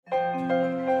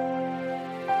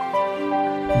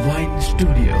Wine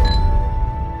Studio.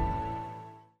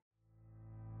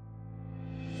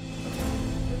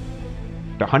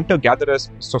 The hunter-gatherers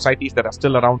societies that are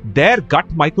still around, their gut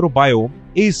microbiome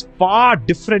is far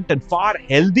different and far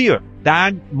healthier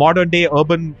than modern-day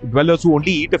urban dwellers who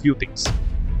only eat a few things.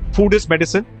 Food is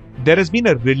medicine. There has been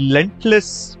a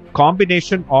relentless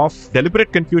combination of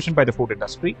deliberate confusion by the food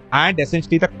industry and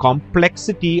essentially the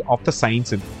complexity of the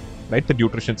science in, right? The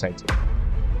nutrition science.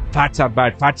 Fats are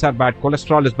bad,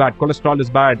 cholesterol is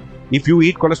bad. If you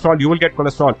eat cholesterol, you will get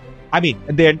cholesterol. I mean,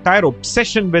 the entire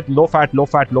obsession with low fat. In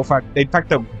fact,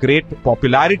 the great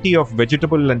popularity of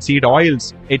vegetable and seed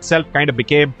oils itself kind of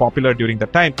became popular during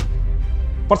that time.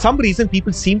 For some reason,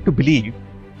 people seem to believe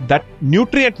that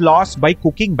nutrient loss by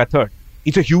cooking method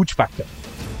is a huge factor.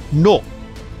 No.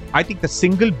 I think the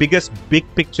single biggest big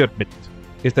picture myth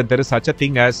is that there is such a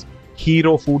thing as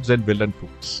hero foods and villain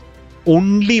foods.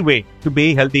 Only way to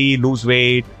be healthy, lose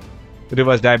weight,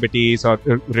 reverse diabetes, or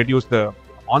reduce the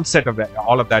onset of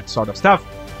all of that sort of stuff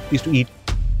is to eat.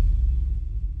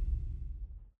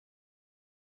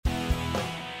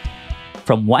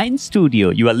 From Wine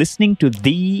Studio, you are listening to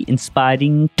The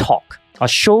Inspiring Talk, a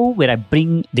show where I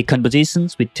bring the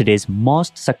conversations with today's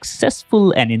most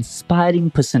successful and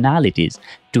inspiring personalities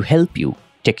to help you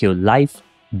take your life,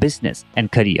 business,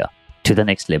 and career to the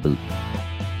next level.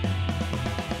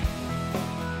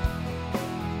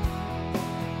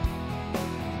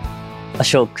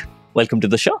 Ashok, welcome to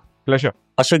the show. Pleasure.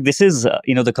 Ashok, this is,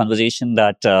 the conversation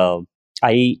that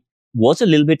I was a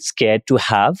little bit scared to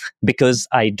have because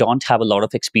I don't have a lot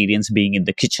of experience being in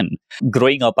the kitchen.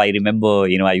 Growing up, I remember,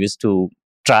 I used to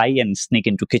try and sneak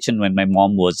into kitchen when my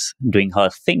mom was doing her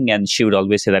thing, and she would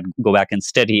always say that go back and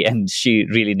study, and she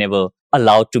really never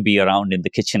allowed to be around in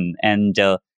the kitchen. And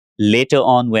later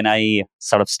on, when I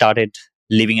sort of started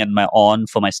living on my own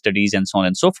for my studies and so on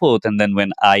and so forth, and then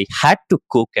when I had to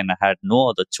cook and I had no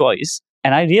other choice,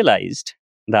 and I realized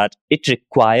that it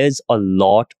requires a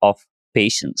lot of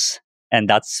patience. And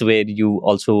that's where you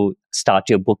also start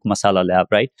your book, Masala Lab,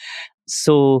 right?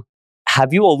 So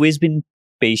have you always been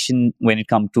patient when it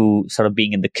comes to sort of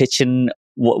being in the kitchen?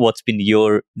 What's been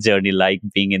your journey like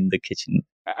being in the kitchen?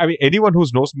 I mean, anyone who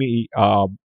knows me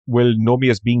will know me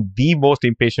as being the most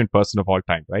impatient person of all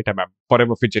time, right? I'm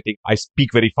forever fidgeting. I speak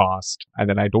very fast, and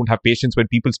then I don't have patience when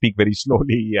people speak very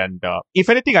slowly. And if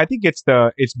anything, I think it's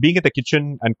being in the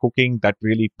kitchen and cooking that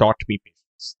really taught me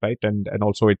patience, right? And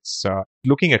also it's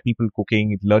looking at people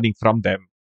cooking, learning from them.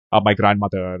 My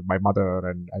grandmother, my mother,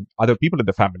 and other people in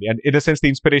the family. And in a sense, the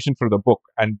inspiration for the book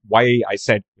and why I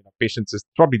said patience is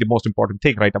probably the most important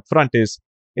thing right up front is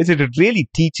it really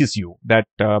teaches you that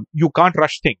you can't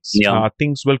rush things. Yeah.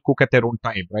 Things will cook at their own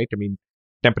time, right? I mean,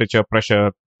 temperature,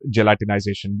 pressure,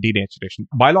 gelatinization, denaturation.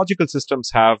 Biological systems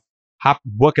have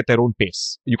work at their own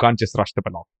pace. You can't just rush them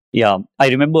along. Yeah. I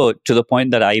remember to the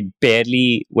point that I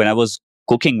barely, when I was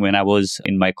cooking, when I was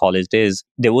in my college days,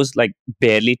 there was like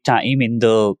barely time in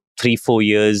the 3-4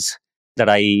 years that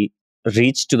I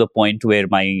reached to the point where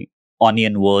my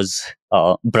onion was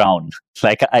brown.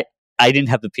 Like I didn't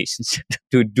have the patience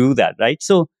to do that, right?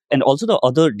 So, and also the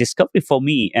other discovery for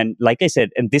me, and like I said,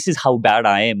 and this is how bad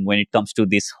I am when it comes to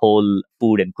this whole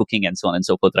food and cooking and so on and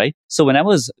so forth, right? So when I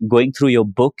was going through your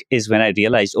book is when I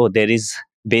realized, there is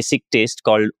basic taste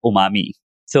called umami.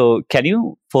 So can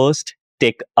you first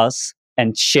take us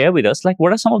and share with us, like,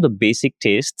 what are some of the basic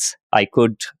tastes? I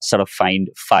could sort of find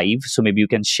 5. So maybe you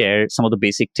can share some of the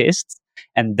basic tastes,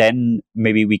 and then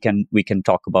maybe we can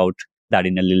talk about that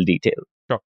in a little detail.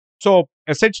 Sure. So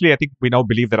essentially, I think we now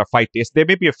believe there are 5 tastes. There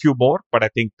may be a few more, but I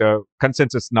think the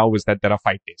consensus now is that there are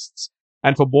 5 tastes.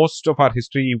 And for most of our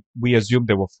history, we assume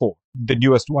there were 4. The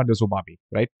newest one is umami,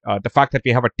 right? The fact that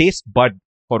we have a taste bud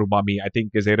for umami, I think,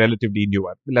 is a relatively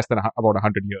newer, less than about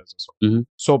 100 years or so. Mm-hmm.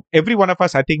 So every one of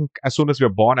us, I think, as soon as we're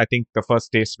born, I think the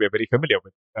first taste we're very familiar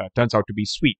with turns out to be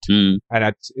sweet. Mm.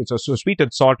 And it's so sweet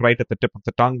and salt right at the tip of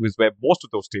the tongue is where most of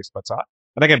those taste buds are.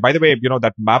 And again, by the way,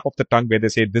 that map of the tongue where they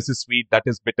say this is sweet, that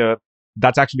is bitter,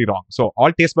 that's actually wrong. So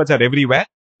all taste buds are everywhere,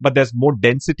 but there's more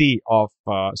density of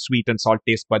sweet and salt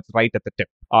taste buds right at the tip.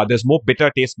 There's more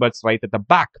bitter taste buds right at the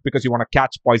back because you want to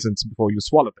catch poisons before you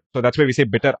swallow them. So that's why we say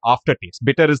bitter aftertaste.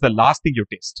 Bitter is the last thing you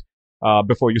taste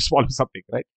before you swallow something,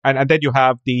 right? And then you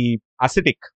have the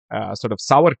acidic sort of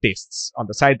sour tastes on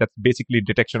the side. That's basically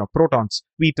detection of protons.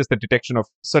 Sweet is the detection of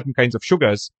certain kinds of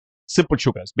sugars, simple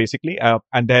sugars, basically.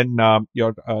 And then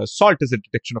your salt is a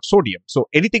detection of sodium. So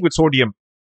anything with sodium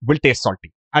will taste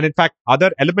salty. And in fact,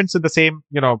 other elements in the same,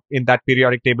 in that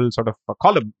periodic table sort of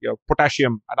column,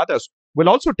 potassium and others will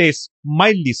also taste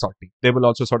mildly salty. They will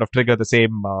also sort of trigger the same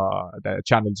the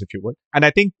channels, if you will. And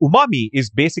I think umami is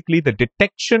basically the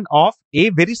detection of a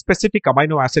very specific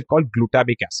amino acid called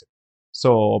glutamic acid.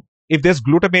 So if there's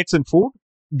glutamates in food,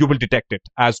 you will detect it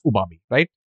as umami, right?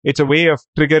 It's a way of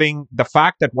triggering the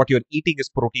fact that what you're eating is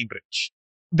protein rich.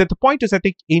 The point is, I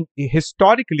think,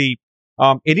 historically,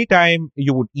 anytime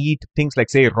you would eat things like,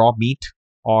 say, raw meat,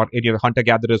 or any of the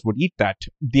hunter-gatherers would eat that,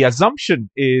 the assumption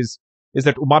is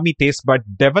that umami taste bud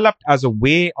developed as a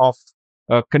way of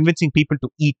convincing people to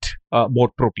eat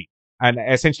more protein. And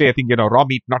essentially, I think, raw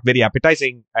meat, not very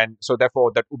appetizing. And so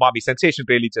therefore, that umami sensation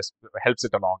really just helps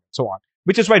it along and so on.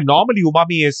 Which is why normally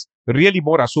umami is really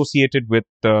more associated with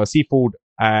seafood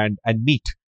and meat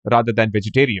rather than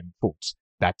vegetarian foods.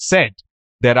 That said,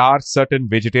 there are certain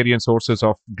vegetarian sources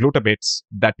of glutamates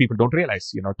that people don't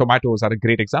realize. Tomatoes are a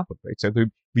great example, right? So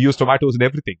we use tomatoes in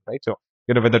everything, right? So,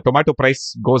 when the tomato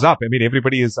price goes up, I mean,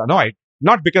 everybody is annoyed.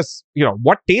 Not because,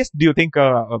 what taste do you think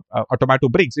a tomato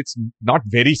brings? It's not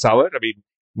very sour. I mean,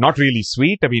 not really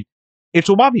sweet. I mean, it's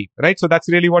umami, right? So that's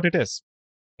really what it is.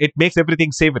 It makes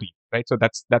everything savory, right? So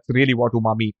that's really what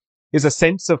umami is, a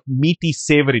sense of meaty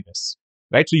savoriness.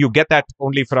 Right, so you get that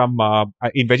only from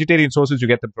in vegetarian sources. You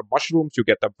get them from mushrooms, you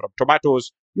get them from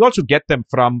tomatoes, you also get them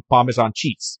from Parmesan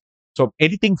cheese. So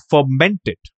anything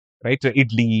fermented, right, so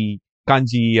idli,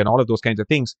 kanji, and all of those kinds of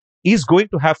things is going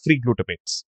to have free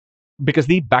glutamates, because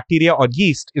the bacteria or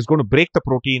yeast is going to break the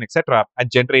protein, etc.,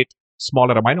 and generate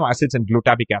smaller amino acids, and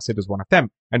glutamic acid is one of them.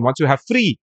 And once you have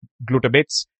free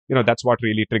glutamates, that's what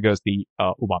really triggers the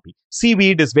umami.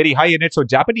 Seaweed is very high in it. So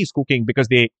Japanese cooking, because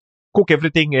they cook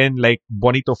everything in like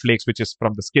bonito flakes, which is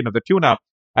from the skin of the tuna,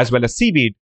 as well as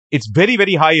seaweed, it's very,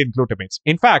 very high in glutamates.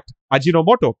 In fact,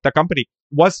 Ajinomoto, the company,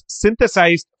 was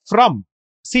synthesized from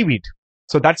seaweed.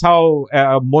 So that's how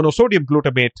monosodium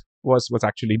glutamate was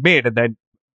actually made and then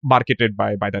marketed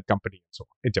by that company and so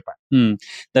on in Japan.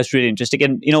 That's really interesting.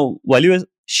 And, while you were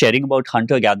sharing about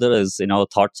hunter-gatherers,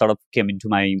 thoughts sort of came into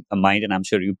my mind, and I'm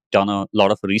sure you've done a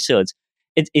lot of research.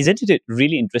 Isn't it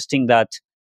really interesting that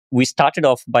we started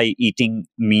off by eating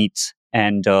meats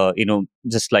and,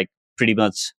 just like pretty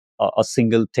much a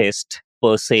single taste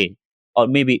per se, or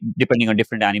maybe depending on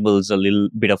different animals, a little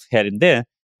bit of here and there.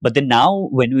 But then now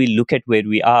when we look at where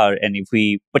we are, and if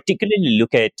we particularly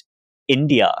look at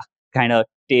India, kind of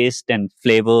taste and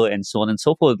flavor and so on and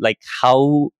so forth, like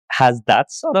how has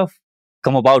that sort of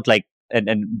come about, like,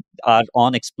 and our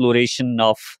own exploration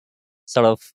of sort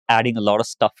of adding a lot of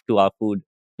stuff to our food?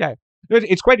 Yeah.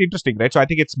 It's quite interesting, right? So I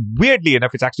think it's, weirdly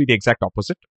enough, it's actually the exact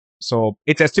opposite. So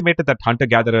it's estimated that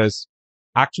hunter-gatherers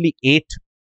actually ate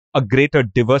a greater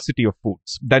diversity of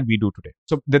foods than we do today.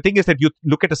 So the thing is that you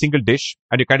look at a single dish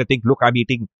and you kind of think, look, I'm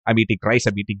eating rice,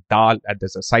 I'm eating dal, and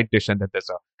there's a side dish, and then there's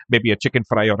maybe a chicken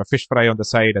fry or a fish fry on the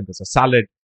side, and there's a salad.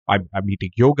 I'm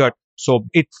eating yogurt. So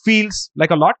it feels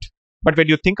like a lot. But when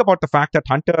you think about the fact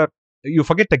that you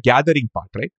forget the gathering part,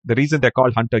 right? The reason they're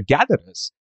called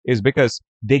hunter-gatherers is because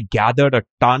they gathered a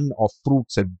ton of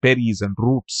fruits and berries and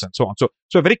roots and so on. So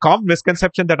a very common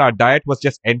misconception that our diet was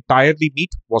just entirely meat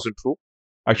wasn't true.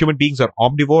 Human beings are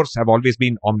omnivores, have always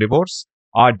been omnivores.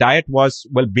 Our diet was,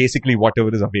 well, basically whatever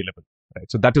is available, right?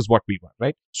 So that is what we were,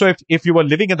 right? So if you were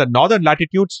living in the northern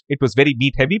latitudes, it was very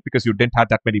meat heavy because you didn't have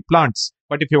that many plants.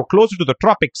 But if you were closer to the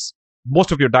tropics,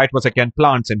 most of your diet was again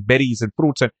plants and berries and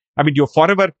fruits. And I mean, you're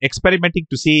forever experimenting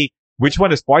to see which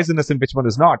one is poisonous and which one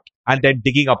is not, and then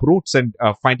digging up roots and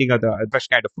finding a fresh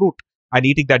kind of fruit and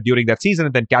eating that during that season,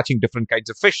 and then catching different kinds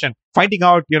of fish and finding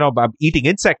out, eating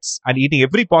insects and eating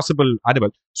every possible animal.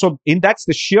 So that's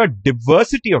the sheer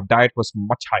diversity of diet was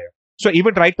much higher. So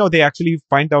even right now, they actually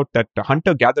find out that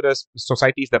hunter-gatherers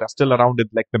societies that are still around in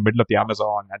like the middle of the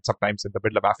Amazon and sometimes in the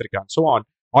middle of Africa and so on,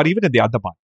 or even in the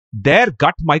Andaman, their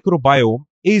gut microbiome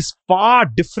is far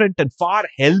different and far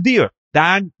healthier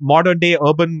than modern day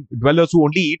urban dwellers who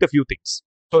only eat a few things.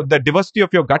 So the diversity of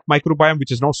your gut microbiome,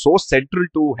 which is now so central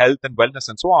to health and wellness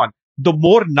and so on, the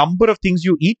more number of things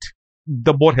you eat,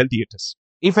 the more healthy it is.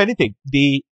 If anything,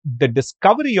 the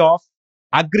discovery of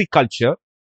agriculture,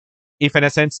 if in a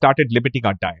sense, started limiting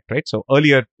our diet, right? So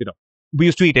earlier, we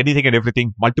used to eat anything and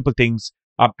everything, multiple things,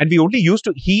 and we only used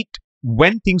to eat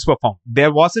when things were found.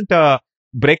 There wasn't a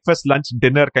breakfast, lunch,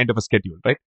 dinner kind of a schedule,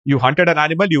 right? You hunted an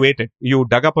animal, you ate it. You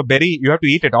dug up a berry, you have to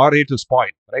eat it or it will spoil,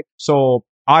 right? So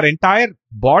our entire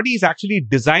body is actually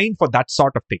designed for that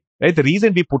sort of thing, right? The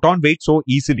reason we put on weight so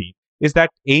easily is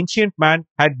that ancient man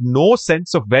had no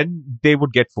sense of when they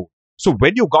would get food. So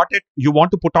when you got it, you want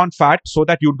to put on fat so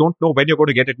that you don't know when you're going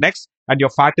to get it next. And your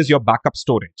fat is your backup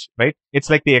storage, right? It's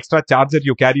like the extra charger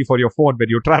you carry for your phone when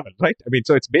you travel, right? I mean,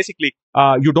 so it's basically,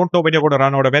 you don't know when you're going to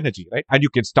run out of energy, right? And you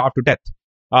can starve to death.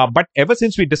 But ever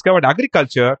since we discovered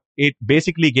agriculture, it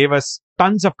basically gave us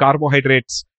tons of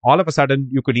carbohydrates. All of a sudden,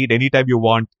 you could eat anytime you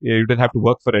want. You didn't have to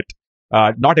work for it.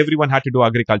 Not everyone had to do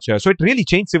agriculture. So it really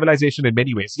changed civilization in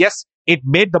many ways. Yes, it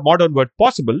made the modern world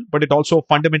possible, but it also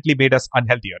fundamentally made us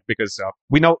unhealthier because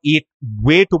we now eat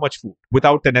way too much food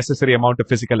without the necessary amount of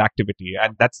physical activity.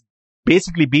 And that's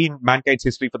basically been mankind's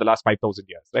history for the last 5,000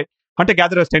 years, right?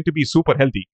 Hunter-gatherers tend to be super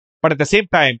healthy. But at the same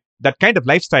time, that kind of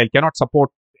lifestyle cannot support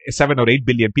 7 or 8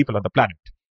 billion people on the planet.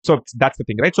 So that's the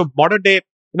thing, right? So modern day,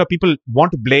 people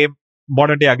want to blame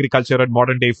modern day agriculture and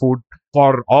modern day food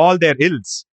for all their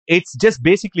ills. It's just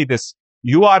basically this.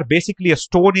 You are basically a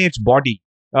Stone Age body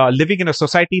living in a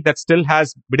society that still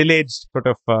has middle-aged sort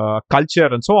of culture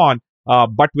and so on,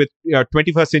 but with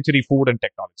 21st century food and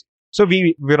technology. So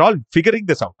we're all figuring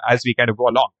this out as we kind of go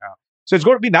along. So it's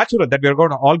going to be natural that we're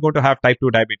all going to have type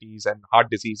 2 diabetes and heart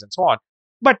disease and so on.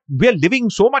 But we're living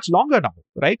so much longer now,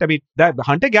 right? I mean, the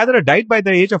hunter-gatherer died by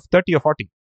the age of 30 or 40.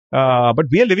 But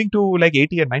we are living to like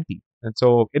 80 and 90. And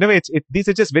so, in a way, these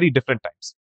are just very different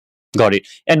times. Got it.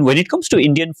 And when it comes to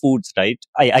Indian foods, right,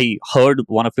 I heard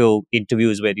one of your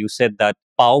interviews where you said that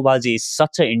pav bhaji is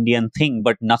such an Indian thing,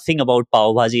 but nothing about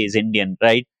pav bhaji is Indian,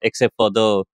 right? Except for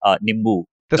the nimbu.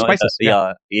 The spices.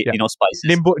 Spices.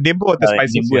 Nimbu and the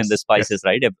spices. Nimbu and the spices,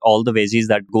 right? All the veggies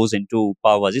that goes into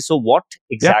pav bhaji. So what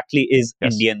exactly is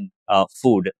Indian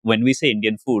food? When we say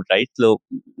Indian food, right? So,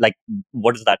 like,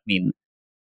 what does that mean?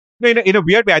 In a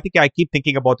weird way, I think I keep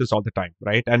thinking about this all the time,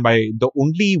 right? And the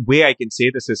only way I can say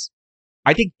this is,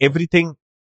 I think everything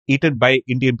eaten by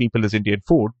Indian people is Indian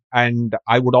food. And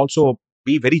I would also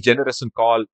be very generous and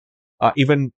call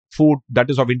even food that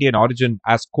is of Indian origin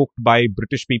as cooked by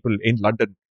British people in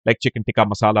London, like chicken tikka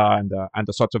masala and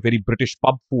the sorts of very British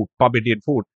pub Indian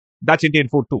food. That's Indian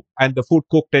food too. And the food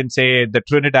cooked in, say, the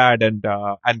Trinidad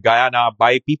and Guyana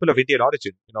by people of Indian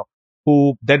origin,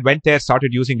 who then went there,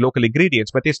 started using local ingredients,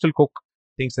 but they still cook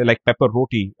things like pepper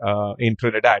roti in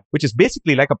Trinidad, which is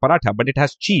basically like a paratha, but it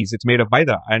has cheese. It's made of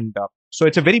maida. And so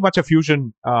it's a very much a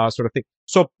fusion sort of thing.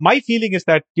 So my feeling is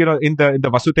that, in the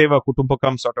Vasudhaiva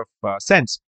Kutumbakam sort of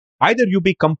sense, either you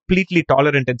be completely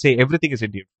tolerant and say everything is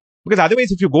Indian. Because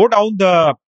otherwise, if you go down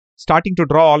starting to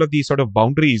draw all of these sort of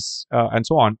boundaries and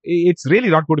so on, it's really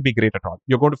not going to be great at all.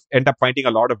 You're going to end up finding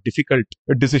a lot of difficult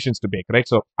decisions to make, right?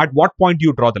 So at what point do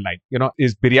you draw the line?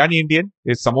 Is biryani Indian?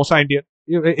 Is samosa Indian?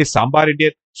 Is sambar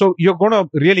Indian? So you're going to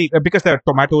really, because the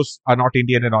tomatoes are not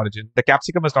Indian in origin, the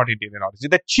capsicum is not Indian in origin,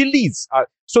 the chilies are,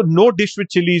 so no dish with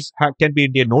chilies can be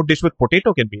Indian, no dish with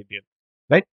potato can be Indian,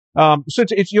 right? So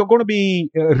you're going to be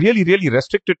really, really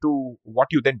restricted to what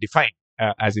you then define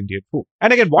as Indian food.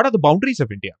 And again, what are the boundaries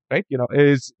of India, right?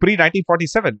 Is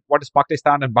pre-1947, what is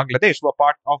Pakistan and Bangladesh were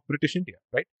part of British India,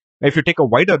 right? If you take a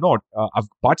wider note,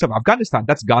 parts of Afghanistan,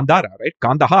 that's Gandhara, right?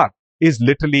 Kandahar is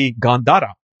literally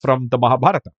Gandhara from the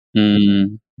Mahabharata.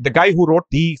 The guy who wrote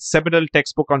the seminal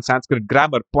textbook on Sanskrit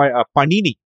grammar,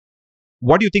 Panini,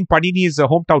 what do you think Panini's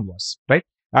hometown was, right?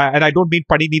 And I don't mean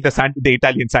Panini, the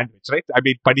Italian sandwich, right? I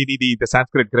mean Panini, the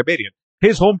Sanskrit grammarian.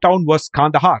 His hometown was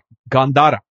Kandahar,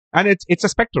 Gandhara. And it's a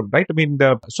spectrum, right? I mean,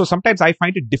 so sometimes I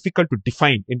find it difficult to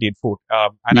define Indian food.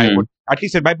 And I would, at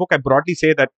least in my book, I broadly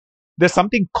say that there's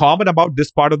something common about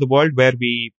this part of the world where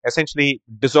we essentially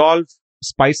dissolve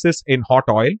spices in hot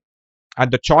oil. And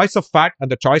the choice of fat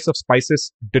and the choice of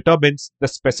spices determines the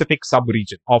specific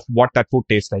sub-region of what that food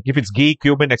tastes like. If it's ghee,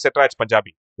 cumin, etc., it's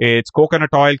Punjabi. It's coconut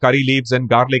oil, curry leaves, and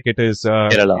garlic. It is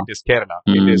Kerala.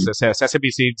 It is sesame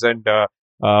seeds and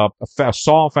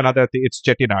sauce and other things. It's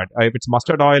Chettinad. If it's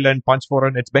mustard oil and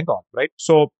panchforan, it's Bengal, right?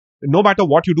 So no matter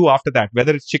what you do after that,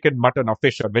 whether it's chicken, mutton, or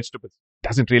fish or vegetables,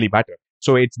 doesn't really matter.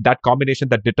 So it's that combination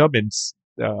that determines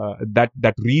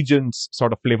that region's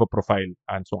sort of flavor profile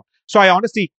and so on. So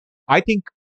I think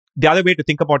the other way to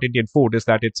think about Indian food is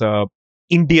that it's a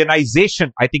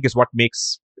Indianization, I think, is what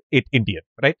makes it Indian,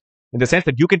 right? In the sense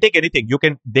that you can take anything.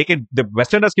 The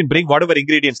Westerners can bring whatever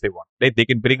ingredients they want, right? They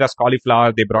can bring us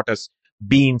cauliflower, they brought us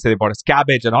beans, they brought us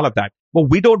cabbage and all of that. But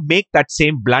we don't make that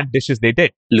same bland dishes they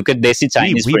did. Look at Desi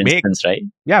Chinese, for instance, right?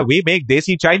 Yeah, we make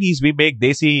Desi Chinese, we make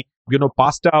Desi,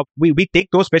 pasta. We take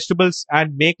those vegetables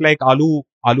and make like aloo,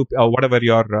 whatever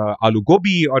your aloo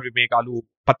gobi, or we make aloo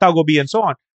patta gobi and so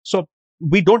on. So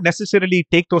we don't necessarily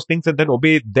take those things and then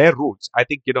obey their rules. I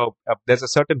think, there's a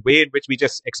certain way in which we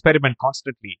just experiment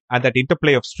constantly. And that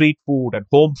interplay of street food and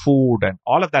home food and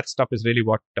all of that stuff is really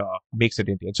what makes it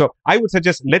Indian. So I would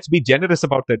suggest let's be generous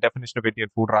about the definition of Indian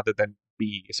food rather than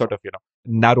be sort of,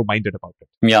 narrow-minded about it.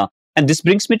 Yeah. And this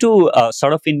brings me to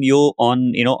sort of in your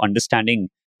own, understanding,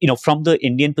 from the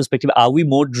Indian perspective, are we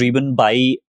more driven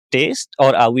by taste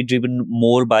or are we driven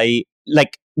more by,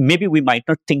 like, maybe we might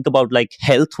not think about like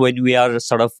health when we are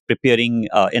sort of preparing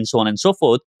and so on and so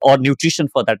forth, or nutrition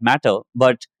for that matter.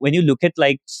 But when you look at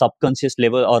like subconscious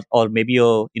level or maybe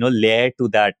a, layer to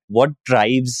that, what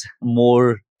drives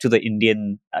more to the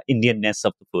Indianness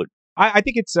of the food? I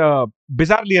think it's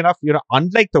bizarrely enough,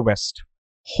 unlike the West,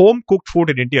 home cooked food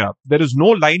in India, there is no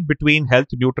line between health,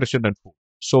 nutrition, and food.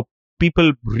 So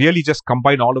people really just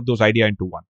combine all of those ideas into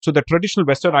one. So the traditional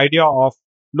Western idea of,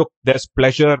 look, there's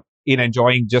pleasure in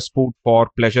enjoying just food for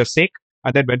pleasure's sake.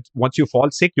 And then once you fall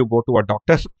sick, you go to a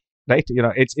doctor, right?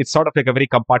 It's sort of like a very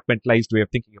compartmentalized way of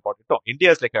thinking about it. No, India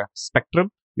is like a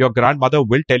spectrum. Your grandmother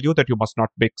will tell you that you must not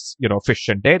mix, fish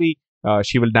and dairy.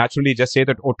 She will naturally just say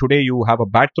that, oh, today you have a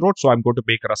bad throat, so I'm going to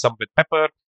make rasam with pepper.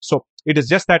 So it is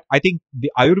just that I think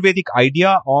the Ayurvedic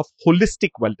idea of holistic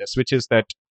wellness, which is that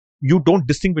you don't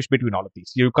distinguish between all of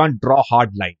these. You can't draw hard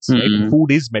lines. Mm-hmm. Right?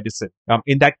 Food is medicine.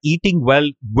 In that eating well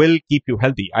will keep you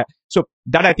healthy. So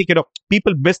that I think,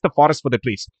 people miss the forest for the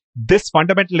trees. This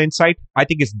fundamental insight, I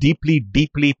think, is deeply,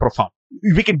 deeply profound.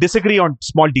 We can disagree on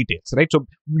small details, right? So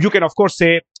you can, of course,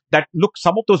 say that, look,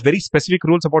 some of those very specific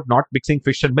rules about not mixing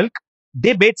fish and milk,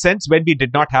 they made sense when we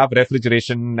did not have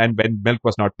refrigeration and when milk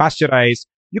was not pasteurized.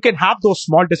 You can have those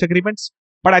small disagreements,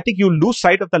 but I think you lose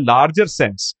sight of the larger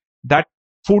sense that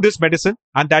food is medicine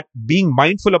and that being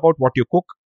mindful about what you cook.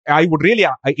 I would really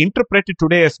I interpret it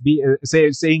today as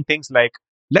saying things like,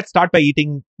 let's start by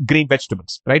eating green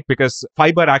vegetables, right? Because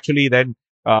fiber actually then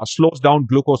slows down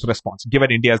glucose response, given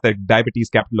India is the diabetes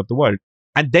capital of the world.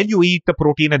 And then you eat the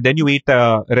protein and then you eat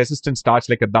resistant starch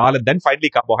like a dal and then finally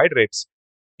carbohydrates.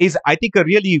 Is, I think, a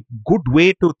really good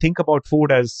way to think about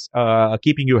food as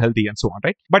keeping you healthy and so on,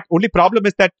 right? But only problem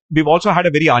is that we've also had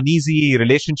a very uneasy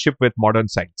relationship with modern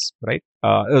science, right?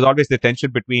 There's always the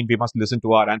tension between we must listen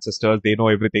to our ancestors, they know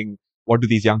everything. What do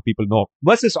these young people know?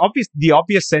 Versus the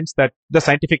obvious sense that the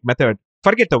scientific method,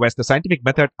 forget the West, the scientific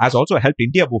method has also helped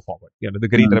India move forward. The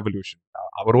Green Revolution,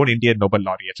 our own Indian Nobel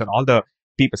laureates and all the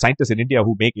scientists in India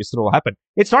who make ISRO happen.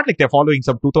 It's not like they're following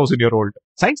some 2000-year-old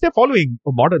science. They're following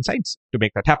modern science to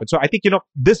make that happen. So I think,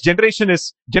 this generation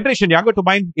younger to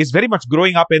mine is very much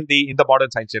growing up in the modern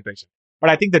science generation.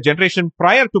 But I think the generation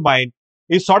prior to mine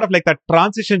is sort of like that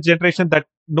transition generation that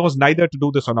knows neither to do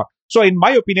this or not. So in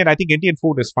my opinion, I think Indian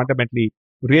food is fundamentally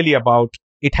really about,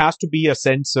 it has to be a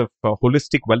sense of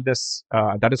holistic wellness.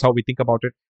 That is how we think about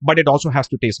it. But it also has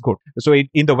to taste good. So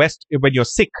in the West, when you're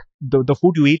sick, the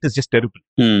food you eat is just terrible.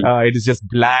 It is just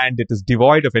bland. It is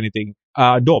devoid of anything.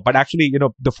 No, but actually,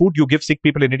 the food you give sick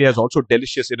people in India is also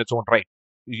delicious in its own right.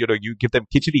 You give them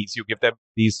khichdis, you give them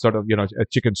these sort of,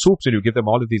 chicken soups, and you give them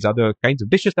all of these other kinds of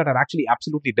dishes that are actually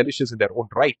absolutely delicious in their own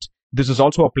right. This is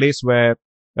also a place where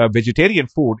vegetarian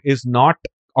food is not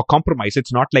a compromise.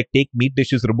 It's not like take meat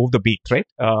dishes, remove the meat, right?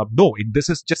 No, this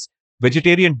is just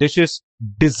vegetarian dishes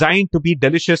designed to be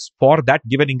delicious for that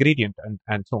given ingredient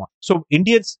and so on. So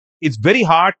Indians, it's very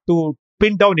hard to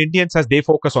pin down Indians as they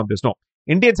focus on this. No,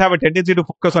 Indians have a tendency to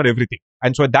focus on everything.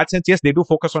 And so in that sense, yes, they do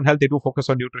focus on health, they do focus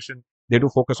on nutrition, they do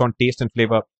focus on taste and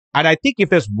flavor. And I think if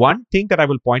there's one thing that I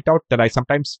will point out that I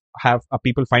sometimes have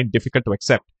people find difficult to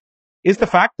accept is the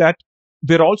fact that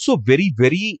we're also very,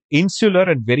 very insular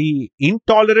and very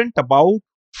intolerant about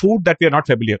food that we are not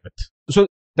familiar with. So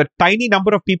the tiny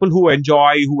number of people who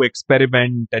enjoy, who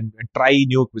experiment and try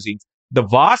new cuisines, the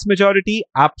vast majority,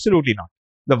 absolutely not.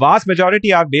 The vast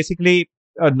majority are basically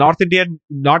North Indian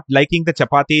not liking the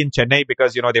chapati in Chennai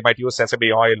because, they might use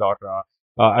sesame oil or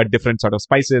a different sort of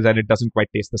spices and it doesn't quite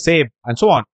taste the same and so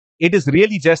on. It is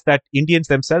really just that Indians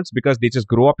themselves, because they just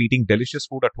grow up eating delicious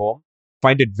food at home,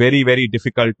 find it very, very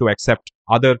difficult to accept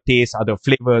other tastes, other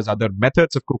flavors, other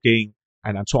methods of cooking,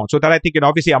 and so on. So that I think,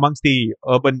 obviously amongst the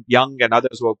urban young and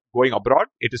others who are going abroad,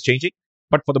 it is changing.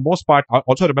 But for the most part,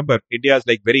 also remember, India is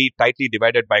like very tightly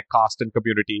divided by caste and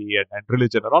community and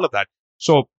religion and all of that.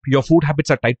 So your food habits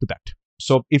are tied to that.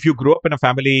 So if you grow up in a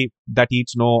family that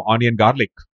eats no onion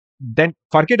garlic, then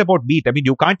forget about meat. I mean,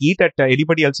 you can't eat at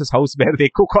anybody else's house where they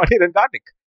cook onion and garlic.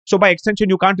 So by extension,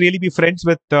 you can't really be friends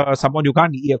with someone. You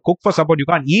can't cook for someone. You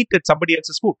can't eat at somebody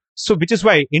else's food. So which is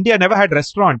why India never had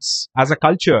restaurants as a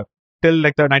culture till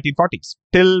like the 1940s.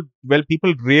 Till, well,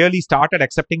 people really started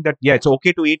accepting that, yeah, it's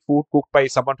okay to eat food cooked by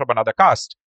someone from another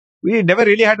caste. We never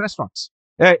really had restaurants.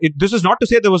 This is not to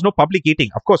say there was no public eating.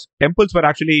 Of course, temples were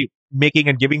actually making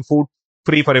and giving food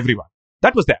free for everyone.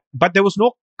 That was there. But there was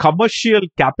no commercial,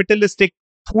 capitalistic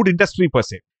food industry per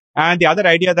se. And the other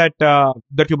idea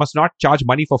that you must not charge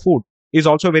money for food is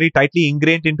also very tightly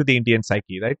ingrained into the Indian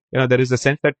psyche, right? There is a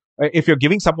sense that if you're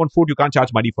giving someone food, you can't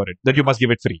charge money for it, that you must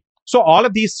give it free. So all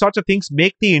of these sorts of things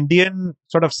make the Indian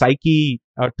sort of psyche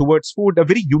towards food a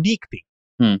very unique thing.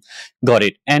 Got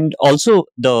it. And also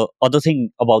the other thing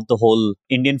about the whole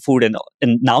Indian food and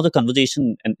now the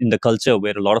conversation in the culture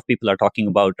where a lot of people are talking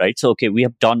about, right? So, okay, we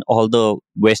have done all the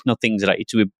Western things, right?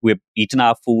 So we've eaten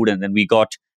our food and then we got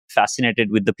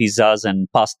fascinated with the pizzas and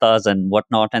pastas and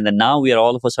whatnot. And then now we are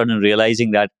all of a sudden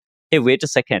realizing that, hey, wait a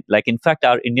second. Like, in fact,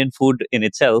 our Indian food in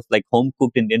itself, like home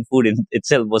cooked Indian food in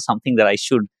itself was something that I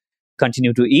should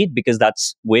continue to eat because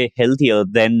that's way healthier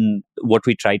than what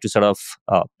we try to sort of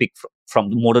pick from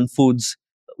the modern foods,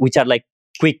 which are like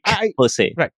quick per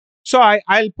se. Right. So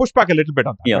I'll push back a little bit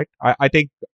on that. Yeah. Right? I think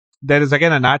there is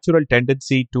again a natural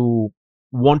tendency to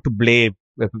want to blame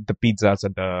the pizzas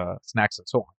and the snacks and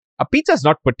so on. A pizza is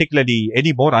not particularly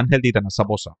any more unhealthy than a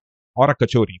samosa or a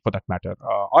kachori for that matter,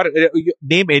 or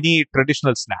name any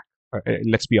traditional snack.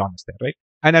 Let's be honest there, right?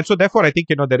 And so therefore, I think,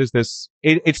 there is this,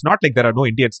 it's not like there are no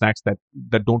Indian snacks that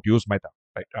don't use maida,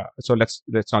 right? So let's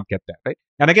not get there, right?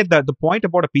 And again, the point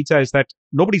about a pizza is that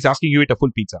nobody's asking you to eat a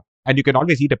full pizza. And you can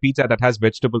always eat a pizza that has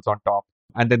vegetables on top.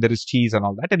 And then there is cheese and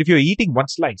all that. And if you're eating one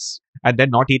slice and then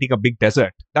not eating a big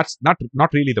dessert, that's not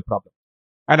really the problem.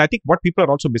 And I think what people are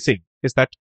also missing is that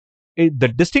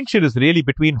the distinction is really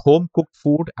between home cooked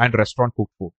food and restaurant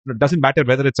cooked food. It doesn't matter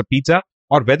whether it's a pizza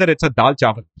or whether it's a dal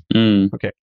chawal.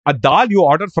 Okay. A dal you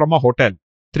order from a hotel,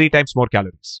 3 times more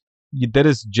calories. There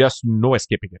is just no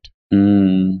escaping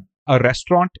it. A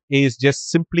restaurant is just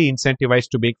simply incentivized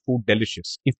to make food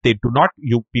delicious. If they do not,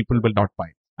 people will not buy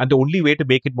it. And the only way to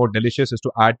make it more delicious is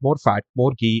to add more fat,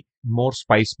 more ghee, more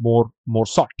spice, more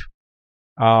salt,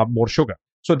 more sugar.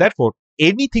 So therefore,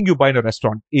 anything you buy in a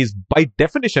restaurant is by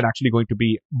definition actually going to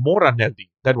be more unhealthy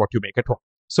than what you make at home.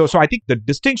 So I think the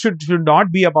distinction should not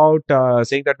be about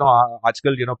saying that,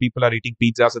 no, people are eating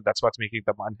pizzas and that's what's making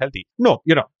them unhealthy. No,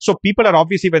 so people are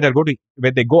obviously,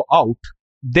 when they go out,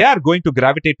 they are going to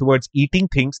gravitate towards eating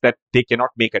things that they cannot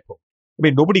make at home. I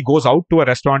mean, nobody goes out to a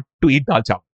restaurant to eat dal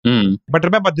chawal. But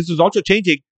remember, this is also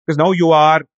changing because now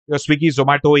you're Swiggy,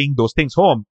 Zomatoing those things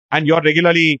home and you're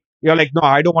like, no,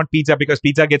 I don't want pizza because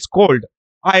pizza gets cold.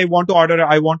 I want to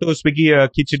Swiggy a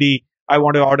khichdi. I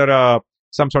want to order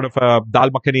some sort of dal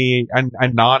makhani and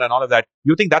naan and all of that.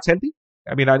 You think that's healthy?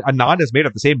 I mean, a naan is made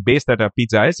of the same base that a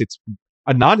pizza is.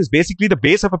 A naan is basically the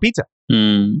base of a pizza.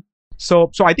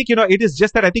 So I think, it is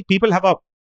just that I think people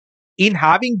in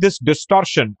having this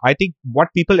distortion, I think what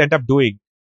people end up doing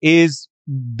is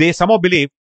they somehow believe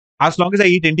as long as I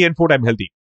eat Indian food, I'm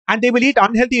healthy. And they will eat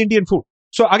unhealthy Indian food.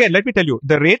 So again, let me tell you,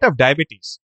 the rate of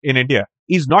diabetes in India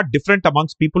is not different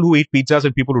amongst people who eat pizzas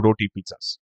and people who don't eat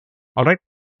pizzas. All right.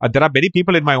 There are many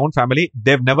people in my own family,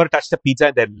 they've never touched a pizza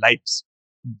in their lives.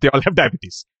 They all have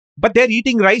diabetes. But they're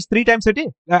eating rice 3 times a day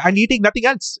and eating nothing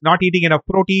else. Not eating enough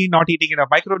protein, not eating enough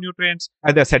micronutrients,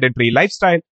 and their sedentary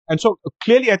lifestyle. And so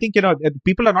clearly, I think,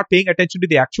 people are not paying attention to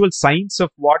the actual science of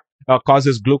what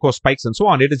causes glucose spikes and so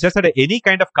on. It is just that any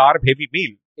kind of carb-heavy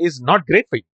meal is not great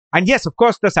for you. And yes, of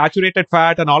course, the saturated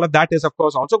fat and all of that is, of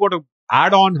course, also going to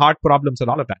add on heart problems and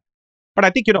all of that. But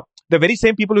I think, the very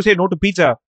same people who say no to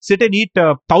pizza sit and eat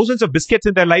thousands of biscuits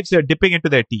in their lives, they're dipping into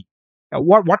their tea.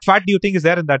 What fat do you think is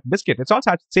there in that biscuit? It's all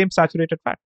same saturated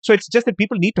fat. So it's just that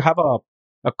people need to have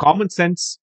a common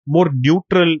sense, more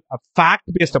neutral,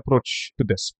 fact-based approach to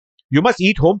this. You must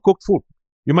eat home-cooked food.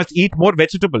 You must eat more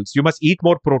vegetables. You must eat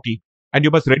more protein. And you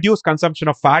must reduce consumption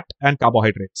of fat and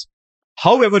carbohydrates.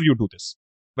 However you do this,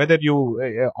 whether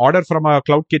you order from a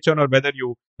cloud kitchen or whether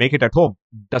you make it at home,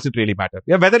 doesn't really matter.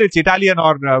 Yeah, whether it's Italian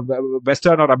or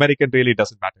Western or American really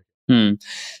doesn't matter.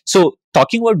 So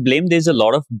talking about blame, there's a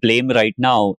lot of blame right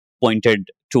now pointed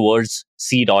towards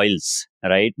seed oils,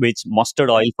 right? Which mustard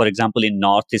oil, for example, in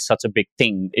North is such a big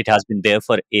thing. It has been there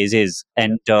for ages.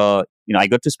 And, I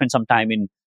got to spend some time in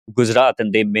Gujarat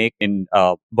and they make in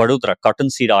Vadodara cotton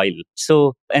seed oil.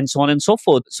 So, and so on and so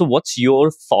forth. So what's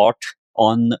your thought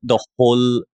on the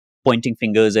whole pointing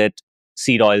fingers at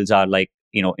seed oils are like,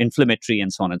 inflammatory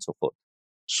and so on and so forth?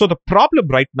 So the problem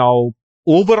right now,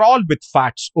 overall with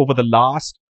fats over the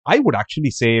last, I would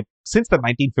actually say, since the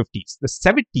 1950s, the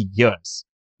 70 years,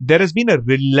 there has been a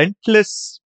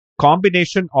relentless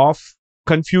combination of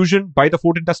confusion by the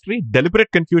food industry,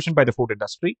 deliberate confusion by the food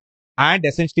industry, and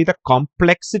essentially the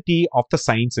complexity of the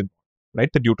science involved, right?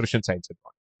 The nutrition science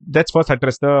involved. Let's first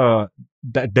address the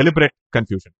deliberate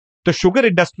confusion. The sugar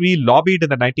industry lobbied in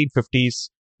the 1950s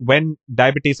when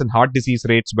diabetes and heart disease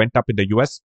rates went up in the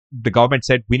US. The government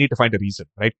said, we need to find a reason,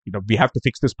 right? We have to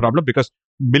fix this problem because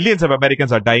millions of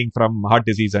Americans are dying from heart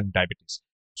disease and diabetes.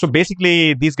 So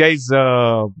basically, these guys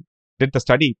did the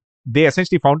study. They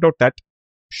essentially found out that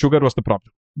sugar was the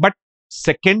problem. But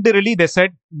secondarily, they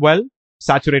said, well,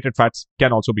 saturated fats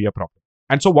can also be a problem.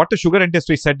 And so what the sugar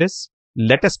industry said is,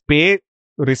 let us pay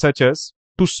researchers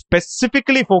to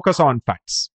specifically focus on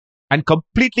fats and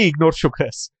completely ignore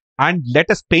sugars and let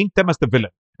us paint them as the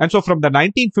villain. And so from the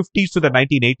 1950s to the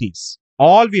 1980s,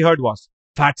 all we heard was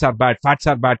fats are bad,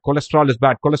 cholesterol is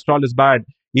bad, cholesterol is bad.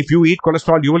 If you eat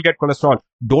cholesterol, you will get cholesterol.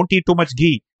 Don't eat too much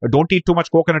ghee. Don't eat too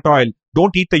much coconut oil.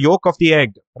 Don't eat the yolk of the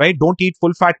egg, right? Don't eat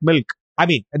full fat milk. I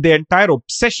mean, the entire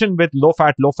obsession with low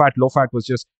fat was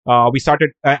just, we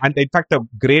started, and in fact, the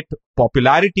great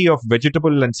popularity of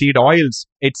vegetable and seed oils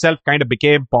itself kind of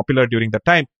became popular during that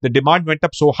time. The demand went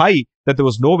up so high that there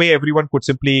was no way everyone could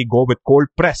simply go with cold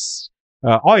press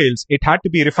oils. It had to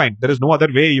be refined. There is no other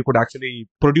way you could actually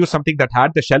produce something that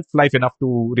had the shelf life enough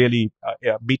to really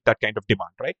meet that kind of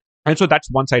demand, right? And so that's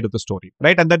one side of the story,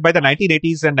 right? And then by the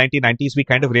 1980s and 1990s, we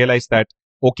kind of realized that,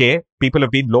 okay, people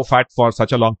have been low fat for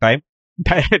such a long time.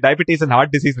 Diabetes and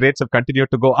heart disease rates have continued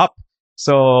to go up.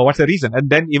 So what's the reason? And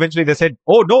then eventually they said,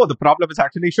 oh no, the problem is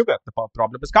actually sugar. The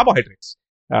problem is carbohydrates.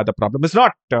 The problem is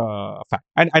not fat.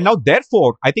 And now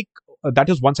therefore, I think that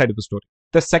is one side of the story.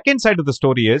 The second side of the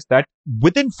story is that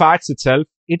within fats itself,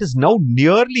 it is now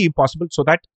nearly impossible. So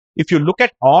that if you look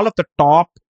at all of the top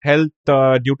health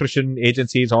nutrition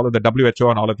agencies, all of the WHO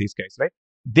and all of these guys, right?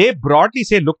 They broadly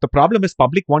say, look, the problem is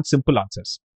public wants simple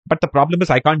answers. But the problem is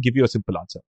I can't give you a simple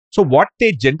answer. So what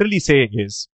they generally say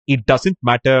is, it doesn't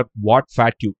matter what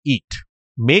fat you eat.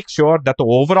 Make sure that the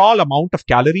overall amount of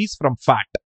calories from fat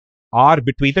are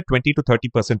between the 20 to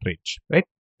 30% range, right?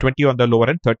 20 on the lower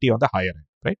end, 30 on the higher end,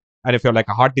 right? And if you're like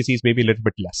a heart disease, maybe a little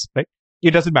bit less, right?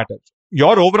 It doesn't matter.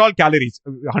 Your overall calories,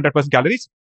 100% calories,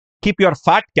 keep your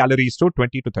fat calories to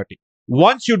 20 to 30.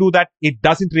 Once you do that, it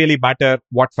doesn't really matter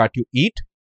what fat you eat.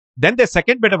 Then the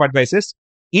second bit of advice is,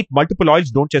 eat multiple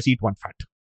oils, don't just eat one fat.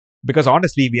 Because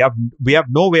honestly, we have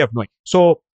no way of knowing.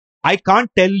 So I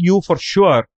can't tell you for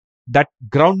sure that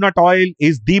groundnut oil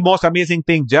is the most amazing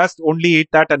thing. Just only eat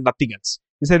that and nothing else.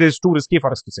 He said it's too risky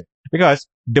for us to say. Because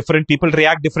different people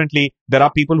react differently. There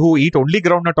are people who eat only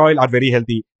groundnut oil, are very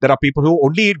healthy. There are people who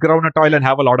only eat groundnut oil and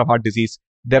have a lot of heart disease.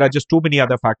 There are just too many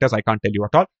other factors I can't tell you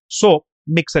at all. So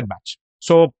mix and match.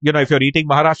 So, if you're eating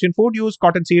Maharashtrian food, use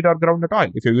cottonseed or groundnut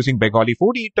oil. If you're using Bengali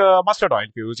food, eat mustard oil.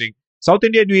 If you're using South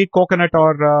Indian, you eat coconut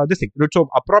or this thing. So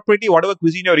appropriately, whatever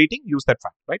cuisine you're eating, use that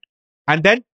fat, right? And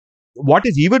then what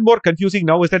is even more confusing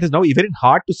now is that it's now even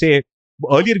hard to say.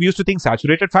 Earlier, we used to think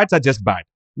saturated fats are just bad.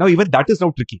 Now, even that is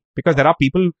now tricky because there are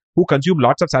people who consume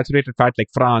lots of saturated fat like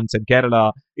France and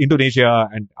Kerala, Indonesia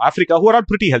and Africa who are all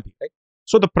pretty healthy, right?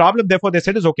 So the problem, therefore, they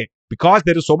said is, okay, because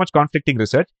there is so much conflicting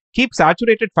research, keep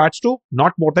saturated fats to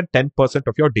not more than 10%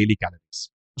 of your daily calories.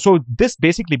 So this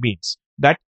basically means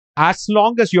that as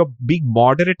long as you're being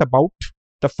moderate about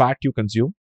the fat you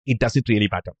consume, it doesn't really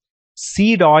matter.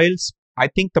 Seed oils, I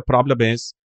think the problem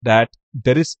is that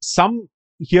there is some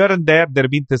here and there have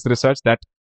been this research that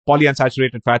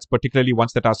polyunsaturated fats, particularly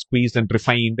ones that are squeezed and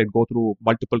refined and go through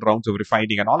multiple rounds of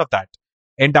refining and all of that,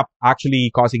 end up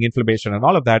actually causing inflammation and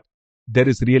all of that. There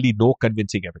is really no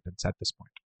convincing evidence at this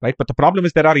point, right? But the problem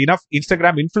is there are enough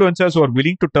Instagram influencers who are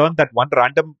willing to turn that one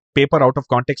random paper out of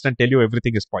context and tell you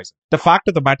everything is poison. The fact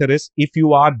of the matter is, if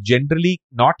you are generally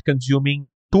not consuming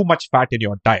too much fat in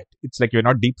your diet, it's like you're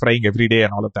not deep frying every day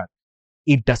and all of that,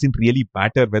 it doesn't really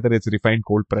matter whether it's refined,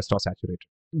 cold pressed or saturated.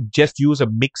 Just use a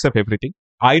mix of everything.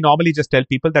 I normally just tell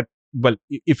people that, well,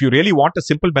 if you really want a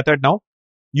simple method now,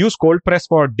 use cold press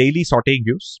for daily sauteing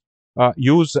use,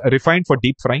 use refined for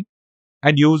deep frying,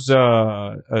 and use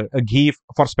a ghee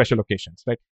for special occasions,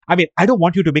 right? I mean, I don't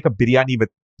want you to make a biryani with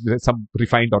some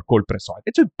refined or cold pressed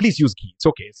oil. Please use ghee. It's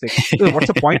okay. It's like, what's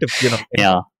the point of,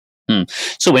 Yeah.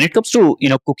 So when it comes to,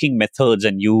 cooking methods,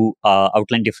 and you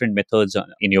outline different methods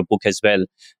in your book as well.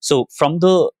 So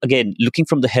looking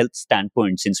from the health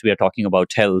standpoint, since we are talking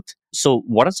about health, so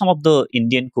what are some of the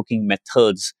Indian cooking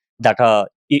methods that are,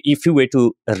 if you were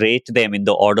to rate them in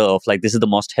the order of like, this is the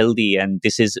most healthy and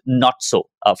this is not so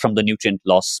from the nutrient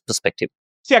loss perspective?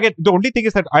 See, again, the only thing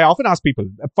is that I often ask people,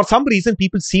 for some reason,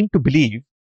 people seem to believe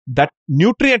that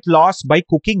nutrient loss by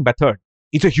cooking method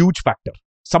is a huge factor.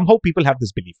 Somehow people have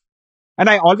this belief. And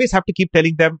I always have to keep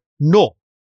telling them, no,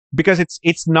 because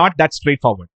it's not that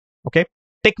straightforward. Okay.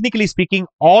 Technically speaking,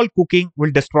 all cooking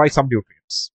will destroy some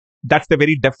nutrients. That's the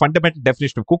very fundamental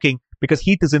definition of cooking because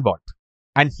heat is involved.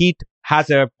 And heat has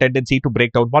a tendency to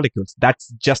break down molecules.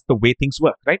 That's just the way things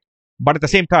work, right? But at the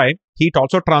same time, heat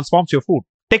also transforms your food.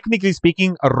 Technically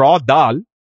speaking, a raw dal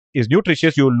is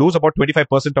nutritious. You lose about 25%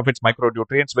 of its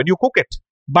micronutrients when you cook it.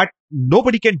 But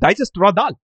nobody can digest raw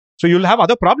dal. So you'll have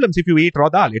other problems if you eat raw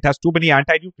dal. It has too many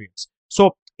anti-nutrients.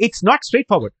 So it's not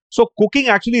straightforward. So cooking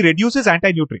actually reduces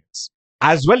anti-nutrients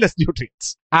as well as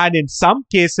nutrients. And in some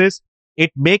cases,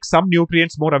 it makes some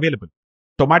nutrients more available.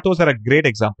 Tomatoes are a great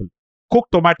example.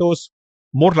 Cooked tomatoes,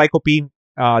 more lycopene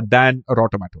than raw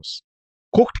tomatoes.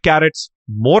 Cooked carrots,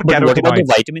 more But carotenoids. what about the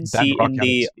vitamin than C raw in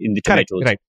carrots. the Correct, tomatoes?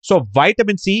 right. So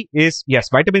vitamin C is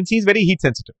very heat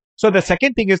sensitive. So the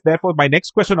second thing is, therefore, my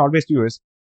next question always to you is,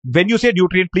 when you say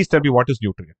nutrient, please tell me what is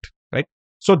nutrient, right?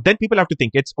 So then people have to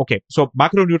think it's okay. So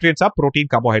macronutrients are protein,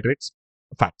 carbohydrates,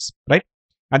 fats, right?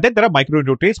 And then there are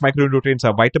micronutrients. Micronutrients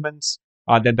are vitamins.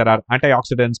 Then there are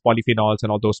antioxidants, polyphenols,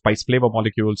 and all those spice flavor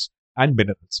molecules and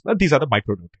minerals. Well, these are the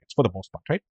micronutrients for the most part,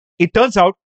 right? It turns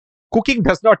out cooking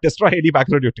does not destroy any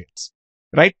macronutrients,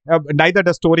 right? Neither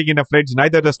does storing in a fridge,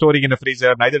 neither does storing in a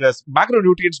freezer, neither does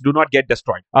macronutrients do not get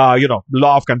destroyed.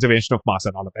 Law of conservation of mass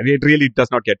and all of that. It really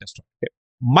does not get destroyed. Okay.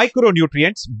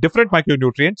 Micronutrients, different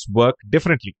micronutrients work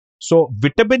differently. So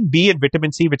vitamin B and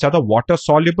vitamin C, which are the water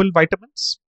soluble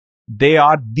vitamins, they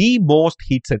are the most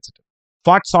heat sensitive.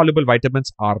 Fat soluble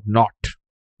vitamins are not.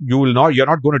 You're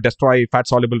not going to destroy fat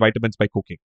soluble vitamins by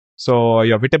cooking. So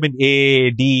your vitamin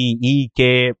A, D, E,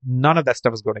 K, none of that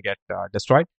stuff is going to get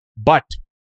destroyed. But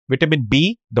vitamin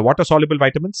B, the water soluble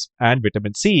vitamins, and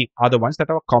vitamin C are the ones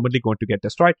that are commonly going to get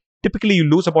destroyed. Typically, you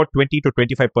lose about 20 to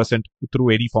 25% through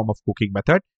any form of cooking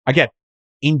method. Again,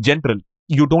 in general,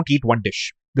 you don't eat one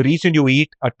dish. The reason you eat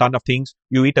a ton of things,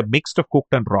 you eat a mix of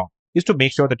cooked and raw, is to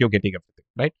make sure that you're getting everything,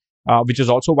 right? Which is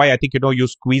also why I think, you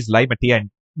squeeze lime at the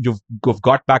end, you've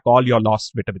got back all your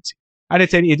lost vitamin C. And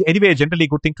it's anyway a generally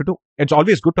good thing to do. It's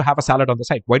always good to have a salad on the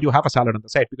side. Why do you have a salad on the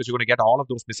side? Because you're going to get all of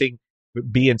those missing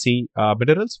B and C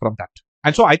minerals from that.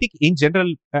 And so I think in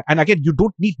general, and again, you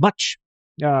don't need much.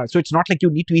 So it's not like you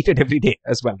need to eat it every day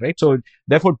as well, right? So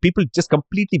therefore, people just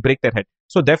completely break their head.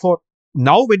 So therefore,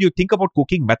 now when you think about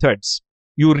cooking methods,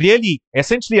 you really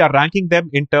essentially are ranking them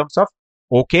in terms of,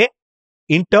 okay,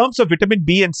 in terms of vitamin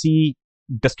B and C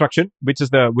destruction, which is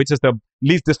the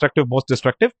least destructive, most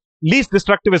destructive. Least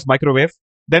destructive is microwave,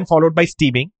 then followed by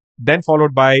steaming, then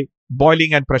followed by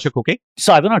boiling and pressure cooking.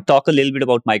 So I want to talk a little bit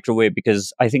about microwave,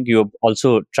 because I think you have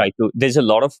also tried to, there's a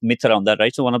lot of myth around that,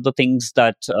 right? So one of the things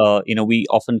that, we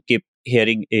often keep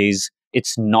hearing is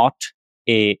it's not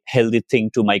a healthy thing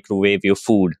to microwave your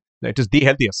food. It is the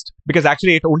healthiest because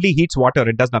actually it only heats water.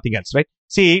 It does nothing else, right?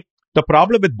 See, the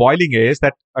problem with boiling is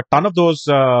that a ton of those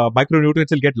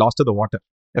micronutrients will get lost to the water,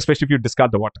 especially if you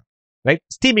discard the water, right?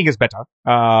 Steaming is better,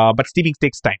 but steaming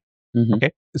takes time. Mm-hmm.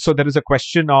 Okay. So there is a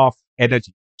question of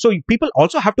energy. So people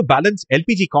also have to balance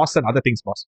LPG costs and other things,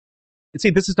 boss. See,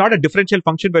 this is not a differential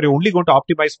function where you're only going to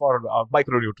optimize for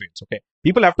micronutrients. Okay.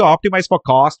 People have to optimize for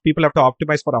cost. People have to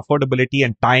optimize for affordability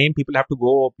and time. People have to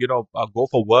go, go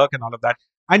for work and all of that.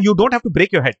 And you don't have to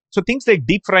break your head. So things like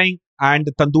deep frying and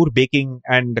tandoor baking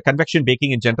and convection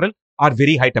baking in general are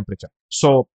very high temperature.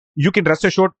 So you can rest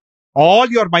assured all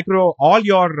your polyphenols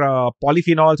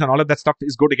and all of that stuff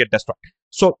is going to get destroyed.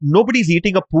 So nobody's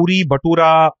eating a puri,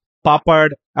 batura,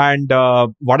 papad and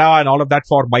vada and all of that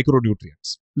for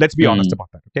micronutrients. Let's be honest about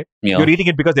that. Okay. Yeah. You're eating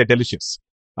it because they're delicious.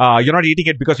 You're not eating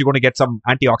it because you're going to get some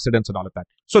antioxidants and all of that.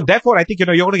 So therefore, I think,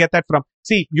 you're going to get that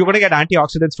you're going to get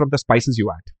antioxidants from the spices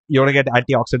you add. You're going to get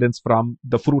antioxidants from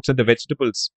the fruits and the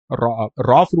vegetables,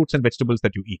 raw fruits and vegetables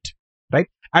that you eat, right?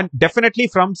 And definitely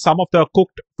from some of the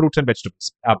cooked fruits and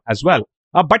vegetables as well.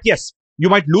 But yes, you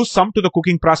might lose some to the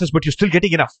cooking process, but you're still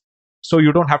getting enough. So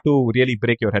you don't have to really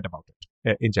break your head about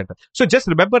it in general. So just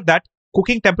remember that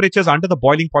cooking temperatures under the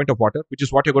boiling point of water, which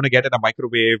is what you're going to get in a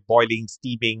microwave, boiling,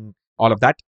 steaming, all of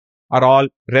that, are all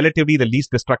relatively the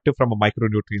least destructive from a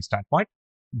micronutrient standpoint.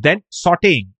 Then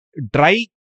sauteing, dry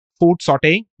food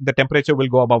sauteing, the temperature will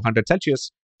go above 100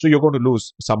 Celsius. So you're going to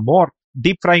lose some more.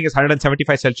 Deep frying is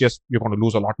 175 Celsius. You're going to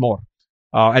lose a lot more.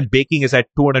 And baking is at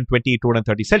 220,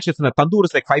 230 Celsius. And the tandoor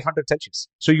is like 500 Celsius.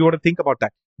 So you want to think about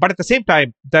that. But at the same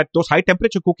time, that those high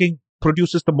temperature cooking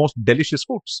produces the most delicious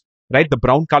foods, right? The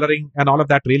brown coloring and all of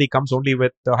that really comes only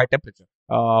with the high temperature.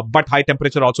 But high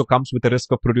temperature also comes with the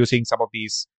risk of producing some of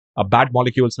these bad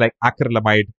molecules like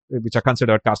acrylamide, which are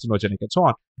considered carcinogenic and so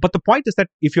on. But the point is that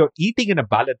if you're eating in a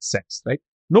balanced sense, right?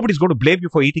 Nobody's going to blame you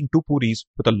for eating 2 puris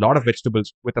with a lot of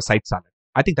vegetables with a side salad.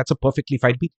 I think that's a perfectly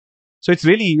fine meal. So it's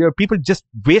really, people just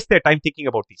waste their time thinking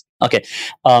about these things. Okay.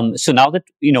 So now that,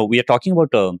 we are talking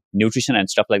about nutrition and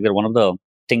stuff like that, one of the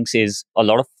things is a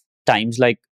lot of times,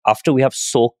 like after we have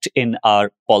soaked in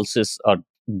our pulses or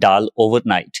dal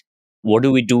overnight, what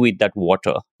do we do with that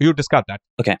water? You discard that.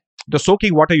 Okay. The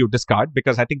soaking water you discard,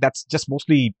 because I think that's just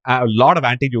mostly a lot of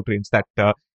anti-nutrients that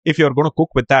if you're going to cook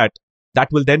with that, that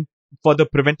will then further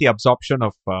prevent the absorption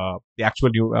of the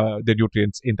actual the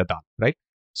nutrients in the dal, right?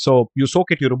 So you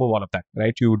soak it, you remove all of that,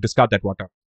 right? You discard that water.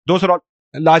 Those are all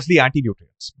largely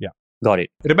anti-nutrients. Yeah. Got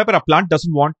it. Remember, a plant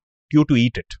doesn't want you to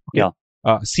eat it. Okay?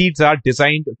 Yeah. Seeds are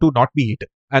designed to not be eaten.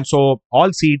 And so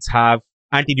all seeds have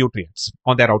anti-nutrients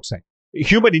on their outside.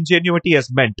 Human ingenuity has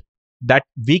meant that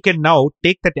we can now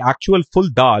take that actual full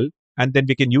dal and then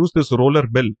we can use this roller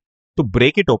mill to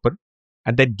break it open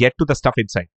and then get to the stuff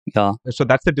inside. Yeah. So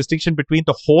that's the distinction between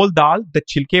the whole dal, the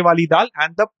chilke wali dal,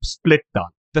 and the split dal.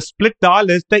 The split dal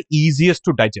is the easiest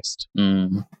to digest.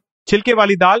 Chilke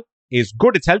wali dal is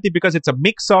good. It's healthy because it's a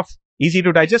mix of easy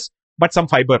to digest, but some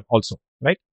fiber also,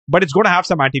 right? But it's going to have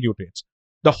some anti-nutrients.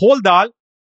 The whole dal,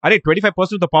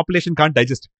 25% of the population can't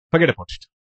digest it. Forget about it.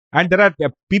 And there are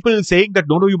people saying that,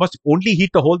 no, you must only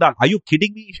eat the whole dal. Are you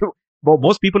kidding me?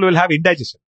 Most people will have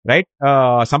indigestion, right?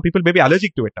 Some people may be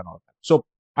allergic to it and all that. So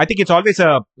I think it's always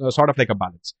a sort of like a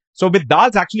balance. So with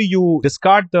dals, actually, you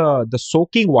discard the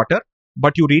soaking water,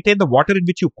 but you retain the water in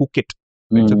which you cook it.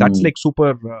 Right? So that's like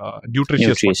super nutritious.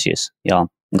 Nutritious, yeah.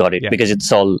 Got it. Yeah. Because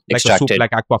it's all extracted.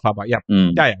 Like soup, like aquafaba. Yeah.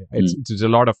 Yeah. It's a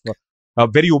lot of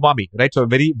very umami, right? So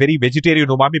very, very vegetarian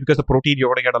umami, because the protein, you're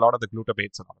going to get a lot of the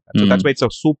glutamates and all of that. So that's why it's a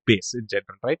soup base in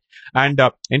general, right? And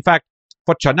in fact,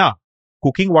 for chana,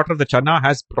 cooking water of the chana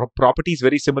has properties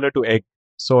very similar to egg.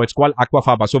 So it's called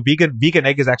aquafaba. So vegan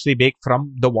egg is actually made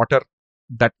from the water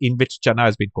that in which chana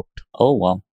has been cooked. Oh,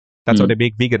 wow. That's how they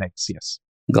make vegan eggs. Yes.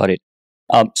 Got it.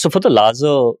 So for the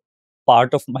larger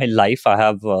part of my life, I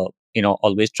have,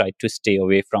 always tried to stay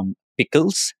away from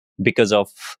pickles because of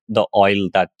the oil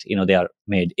that, they are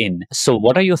made in. So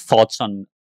what are your thoughts on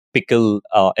pickle,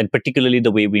 and particularly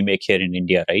the way we make here in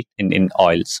India, right? In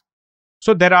oils.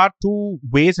 So there are two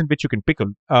ways in which you can pickle.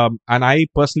 And I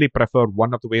personally prefer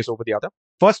one of the ways over the other.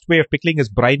 First way of pickling is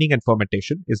brining and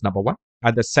fermentation is number one.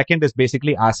 And the second is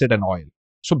basically acid and oil.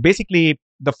 So basically,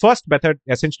 the first method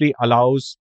essentially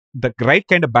allows the right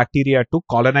kind of bacteria to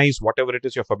colonize whatever it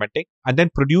is you're fermenting and then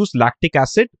produce lactic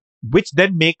acid, which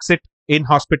then makes it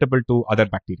inhospitable to other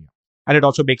bacteria. And it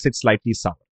also makes it slightly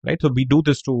sour, right? So we do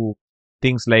this to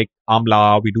things like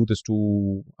amla, we do this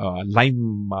to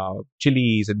lime,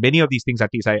 chilies, and many of these things.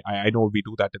 At least I know we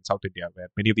do that in South India, where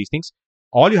many of these things,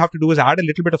 all you have to do is add a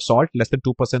little bit of salt, less than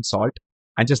 2% salt,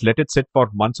 and just let it sit for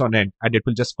months on end, and it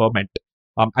will just ferment.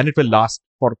 And it will last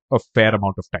for a fair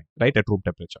amount of time, right, at room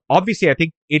temperature. Obviously, I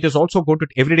think it is also going to,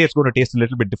 every day it's going to taste a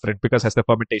little bit different, because as the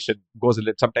fermentation goes a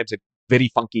little, sometimes it's very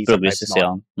funky, sometimes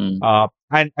not. Yeah.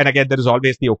 And again, there is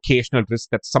always the occasional risk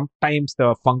that sometimes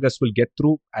the fungus will get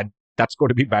through, and that's going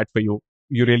to be bad for you.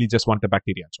 You really just want the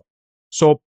bacteria.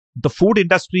 So the food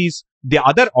industries, the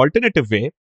other alternative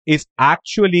way is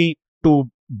actually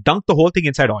to dunk the whole thing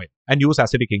inside oil and use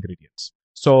acidic ingredients.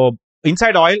 So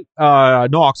inside oil,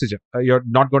 no oxygen. You're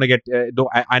not going to get no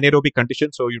anaerobic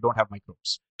conditions, so you don't have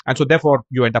microbes. And so therefore,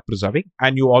 you end up preserving.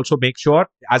 And you also make sure,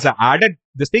 as an added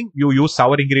this thing, you use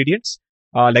sour ingredients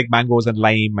like mangoes and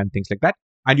lime and things like that.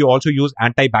 And you also use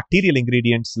antibacterial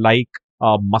ingredients like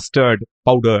mustard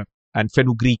powder and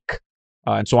fenugreek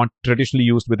and so on, traditionally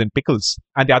used within pickles.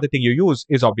 And the other thing you use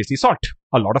is obviously salt,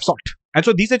 a lot of salt. And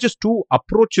so these are just two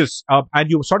approaches, and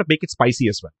you sort of make it spicy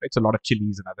as well. It's a lot of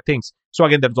chilies and other things. So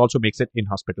again, that also makes it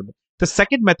inhospitable. The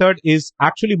second method is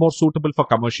actually more suitable for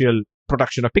commercial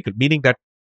production of pickle, meaning that,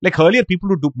 like earlier, people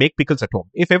would make pickles at home.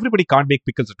 If everybody can't make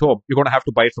pickles at home, you're going to have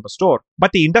to buy it from a store.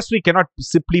 But the industry cannot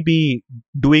simply be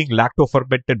doing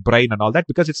lacto-fermented brine and all that,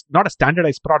 because it's not a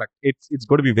standardized product. It's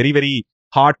going to be very, very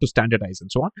hard to standardize and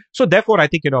so on. So therefore, I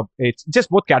think, it's just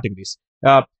both categories.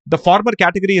 The former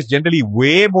category is generally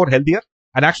way more healthier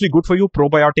and actually good for you,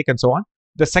 probiotic and so on.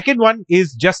 The second one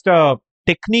is just a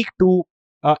technique to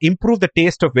improve the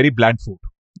taste of very bland food.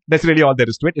 That's really all there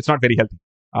is to it. It's not very healthy.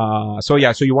 So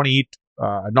you want to eat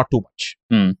not too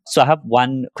much. So I have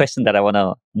one question that I want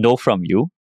to know from you.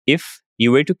 If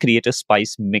you were to create a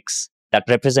spice mix that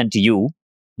represents you,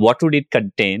 what would it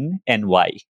contain and why?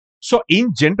 So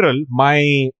in general,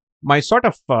 my sort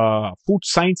of food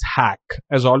science hack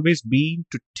has always been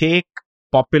to take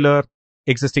popular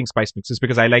existing spice mixes,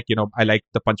 because I like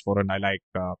the panchforan, I like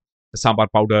the sambar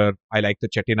powder, I like the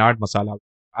chettinad masala.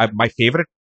 My favorite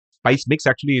spice mix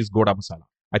actually is Goda masala.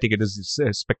 I think it is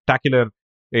spectacular.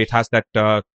 It has that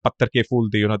pattar ke phool,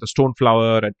 the stone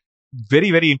flower, and very,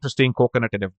 very interesting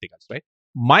coconut and everything else, right?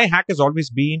 My hack has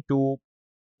always been to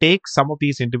take some of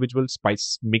these individual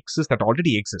spice mixes that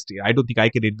already exist. I don't think I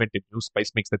can invent a new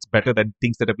spice mix that's better than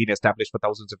things that have been established for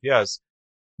thousands of years.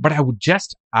 But I would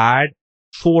just add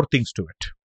 4 things to it.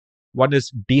 One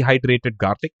is dehydrated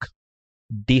garlic,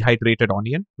 dehydrated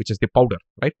onion, which is the powder,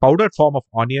 right? Powdered form of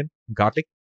onion, garlic,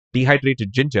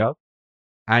 dehydrated ginger,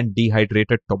 and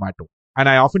dehydrated tomato. And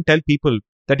I often tell people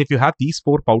that if you have these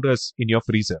 4 powders in your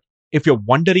freezer, if you're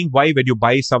wondering why when you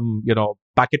buy some,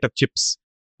 packet of chips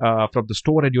from the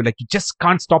store and you just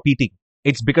can't stop eating,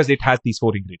 it's because it has these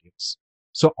 4 ingredients.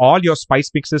 So all your spice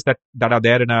mixes that are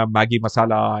there in a Maggi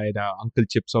masala, in a Uncle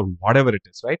Chips or whatever it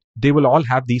is, right? They will all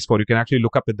have these 4. You can actually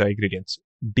look up in the ingredients.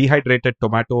 Dehydrated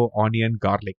tomato, onion,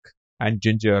 garlic, and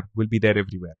ginger will be there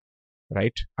everywhere,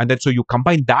 right? And then so you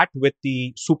combine that with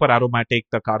the super aromatic,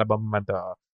 the cardamom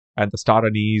and the star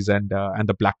anise and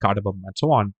the black cardamom and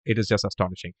so on. It is just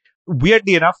astonishing.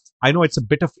 Weirdly enough, I know it's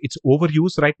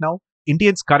overused right now.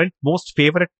 Indians' current most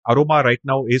favorite aroma right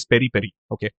now is peri peri.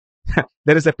 Okay.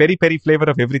 There is a peri peri flavor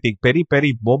of everything. Peri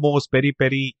peri, momos, peri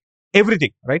peri, everything,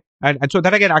 right? And so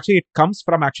that again, actually, it comes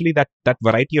from actually that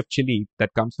variety of chili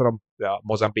that comes from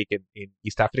Mozambique in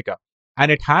East Africa.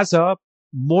 And it has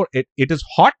it is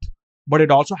hot, but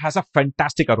it also has a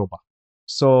fantastic aroma.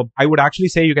 So I would actually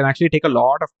say you can actually take a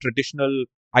lot of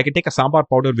I can take a sambar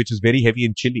powder, which is very heavy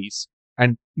in chilies,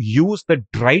 and use the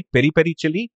dried peri peri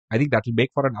chili. I think that will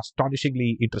make for an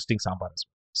astonishingly interesting sambar as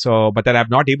well. So, but then I'm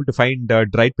not able to find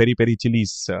dried peri peri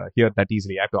chilies here that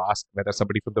easily. I have to ask whether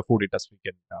somebody from the food industry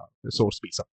can source me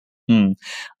some.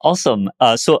 Awesome.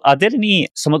 So are there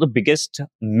some of the biggest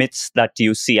myths that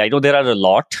you see? I know there are a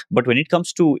lot, but when it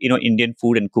comes to, Indian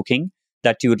food and cooking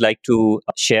that you would like to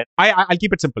share? I'll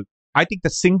keep it simple. I think the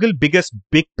single biggest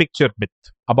big picture myth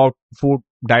about food,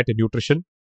 diet and nutrition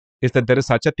is that there is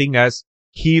such a thing as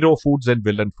hero foods and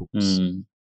villain foods.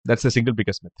 That's the single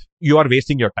biggest myth. You are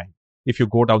wasting your time if you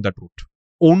go down that route.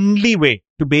 Only way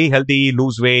to be healthy,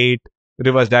 lose weight,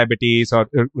 reverse diabetes, or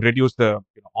reduce the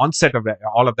onset of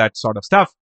all of that sort of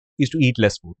stuff is to eat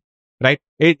less food, right?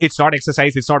 It's not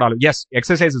exercise. It's not all. Yes,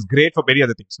 exercise is great for many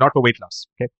other things, not for weight loss.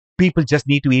 Okay, people just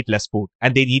need to eat less food,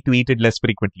 and they need to eat it less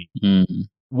frequently.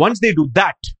 Once they do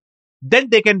that, then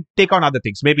they can take on other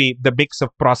things. Maybe the mix of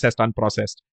processed,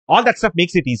 unprocessed, all that stuff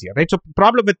makes it easier, right? So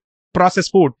problem with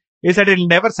processed food is that it'll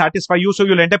never satisfy you, so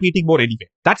you'll end up eating more anyway.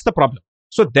 That's the problem.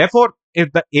 So therefore,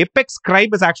 if the apex crime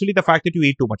is actually the fact that you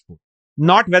eat too much food,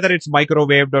 not whether it's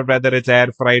microwaved or whether it's air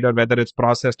fried or whether it's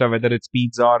processed or whether it's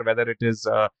pizza or whether it is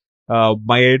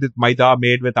made with maida,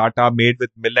 made with atta, made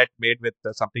with millet, made with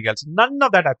something else. None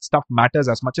of that stuff matters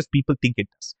as much as people think it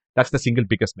does. That's the single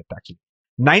biggest myth, actually.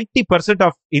 90%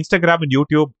 of Instagram and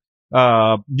YouTube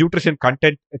nutrition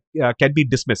content can be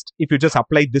dismissed if you just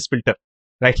apply this filter,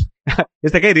 right?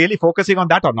 Is the guy really focusing on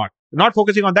that or not? Not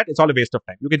focusing on that, it's all a waste of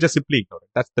time. You can just simply ignore it.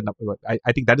 That's the number.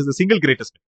 I think that is the single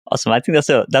greatest myth. Awesome. I think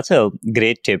that's a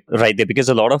great tip right there, because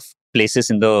a lot of places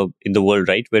in the world,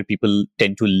 right, where people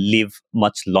tend to live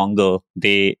much longer,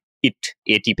 they eat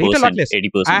 80%,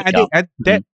 80%.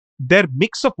 And their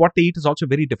mix of what they eat is also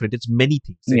very different. It's many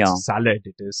things. It's salad.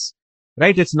 It is,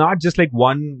 right? It's not just like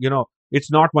one,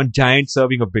 it's not one giant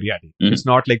serving of biryani. It's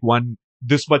not like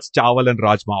this much chawal and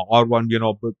rajma, or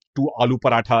 2 aloo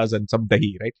parathas and some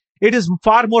dahi, right? It is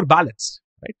far more balanced,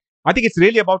 right? I think it's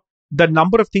really about the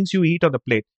number of things you eat on the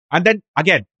plate. And then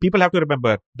again, people have to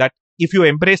remember that if you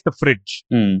embrace the fridge,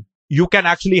 you can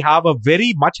actually have a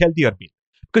very much healthier meal.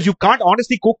 Because you can't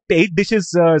honestly cook 8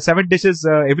 dishes, 7 dishes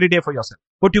every day for yourself.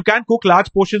 But you can cook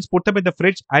large portions, put them in the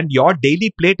fridge, and your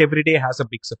daily plate every day has a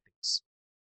mix of things.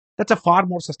 That's a far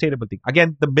more sustainable thing.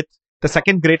 Again, the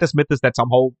second greatest myth is that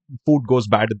somehow food goes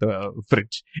bad in the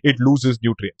fridge. It loses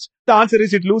nutrients. The answer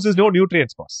is it loses no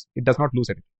nutrients, boss. It does not lose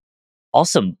anything.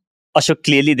 Awesome. Ashok,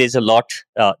 clearly there's a lot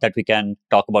that we can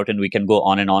talk about, and we can go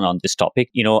on and on this topic.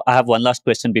 I have one last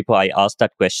question before I ask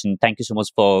that question. Thank you so much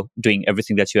for doing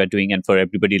everything that you are doing, and for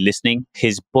everybody listening.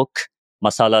 His book,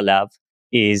 Masala Lab,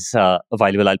 is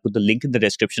available. I'll put the link in the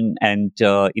description. And,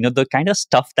 the kind of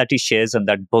stuff that he shares in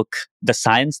that book, the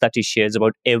science that he shares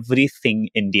about everything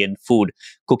Indian food,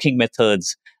 cooking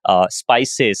methods,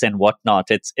 spices and whatnot.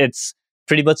 It's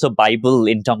pretty much a Bible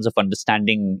in terms of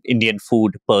understanding Indian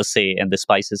food per se, and the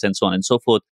spices and so on and so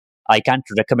forth. I can't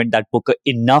recommend that book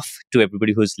enough to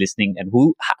everybody who's listening and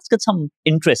who has got some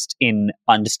interest in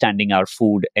understanding our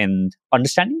food and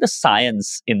understanding the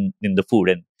science in the food,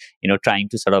 and trying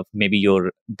to sort of, maybe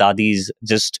your dadis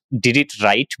just did it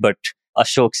right, but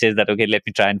Ashok says that, okay, let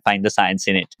me try and find the science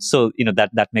in it. So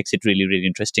that makes it really, really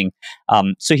interesting.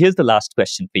 So here's the last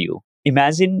question for you.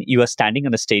 Imagine you are standing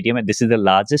in a stadium, and this is the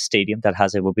largest stadium that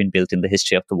has ever been built in the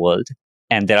history of the world,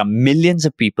 and there are millions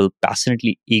of people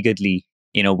passionately, eagerly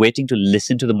waiting to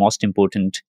listen to the most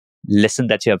important lesson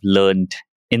that you have learned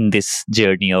in this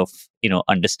journey of,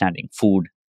 understanding food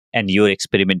and your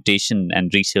experimentation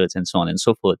and research and so on and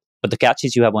so forth. But the catch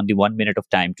is you have only 1 minute of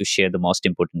time to share the most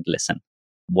important lesson.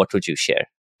 What would you share?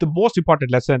 The most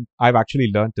important lesson I've actually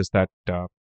learned is that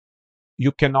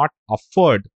you cannot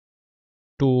afford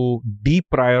to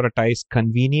deprioritize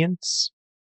convenience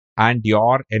and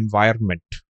your environment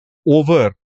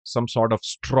over some sort of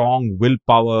strong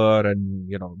willpower and,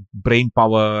 brain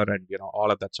power and,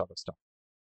 all of that sort of stuff.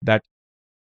 That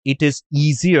it is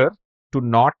easier to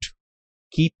not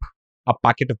keep a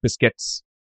packet of biscuits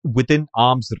within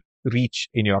arm's reach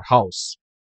in your house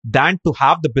than to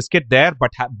have the biscuit there,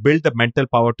 but build the mental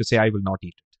power to say, I will not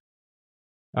eat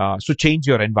it. So change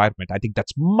your environment. I think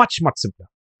that's much, much simpler,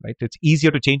 right? It's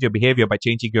easier to change your behavior by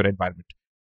changing your environment.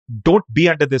 Don't be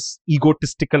under this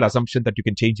egotistical assumption that you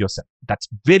can change yourself. That's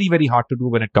very, very hard to do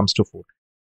when it comes to food.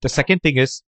 The second thing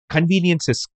is convenience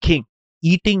is king.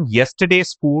 Eating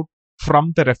yesterday's food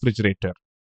from the refrigerator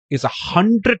is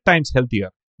 100 times healthier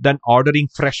than ordering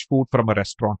fresh food from a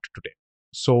restaurant today.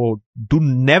 So do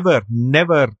never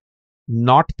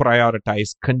not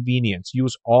prioritize convenience.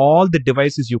 Use all the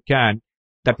devices you can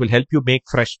that will help you make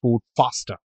fresh food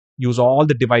faster. Use all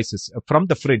the devices from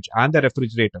the fridge and the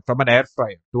refrigerator, from an air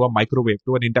fryer to a microwave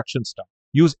to an induction stove.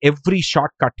 Use every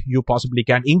shortcut you possibly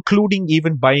can, including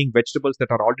even buying vegetables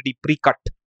that are already pre-cut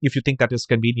if you think that is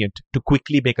convenient, to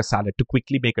quickly make a salad, to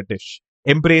quickly make a dish.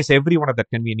 Embrace every one of that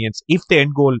convenience if the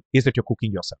end goal is that you're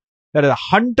cooking yourself. That is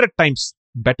 100 times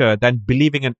better than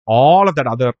believing in all of that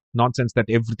other nonsense that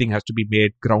everything has to be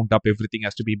made ground up, everything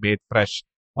has to be made fresh,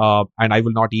 and I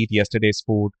will not eat yesterday's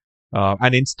food.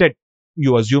 And instead,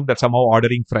 you assume that somehow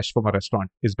ordering fresh from a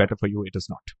restaurant is better for you. It is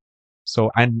not. So,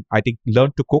 and I think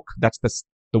learn to cook. That's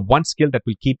the one skill that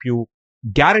will keep you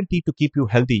guaranteed to keep you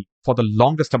healthy for the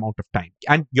longest amount of time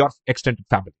and your extended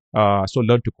family. So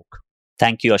learn to cook.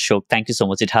 Thank you, Ashok. Thank you so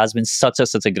much. It has been such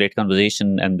a great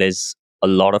conversation, and there's a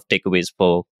lot of takeaways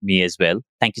for me as well.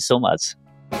 Thank you so much.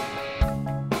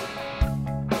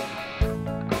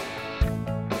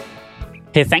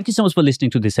 Hey, thank you so much for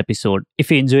listening to this episode.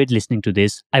 If you enjoyed listening to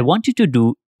this, I want you to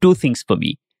do 2 things for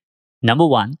me. Number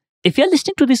 1, if you're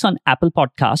listening to this on Apple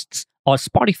Podcasts or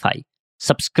Spotify,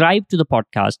 subscribe to the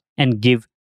podcast and give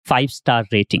 5-star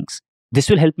ratings. This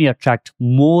will help me attract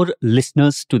more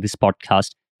listeners to this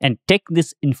podcast and take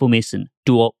this information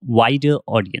to a wider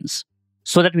audience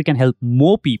so that we can help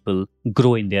more people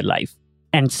grow in their life.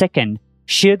 And second,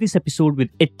 share this episode with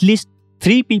at least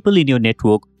 3 people in your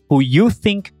network who you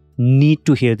think need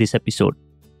to hear this episode.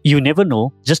 You never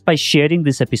know, just by sharing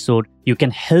this episode, you can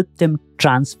help them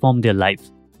transform their life.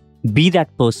 Be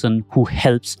that person who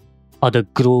helps others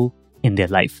grow in their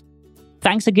life.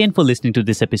 Thanks again for listening to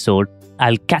this episode.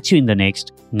 I'll catch you in the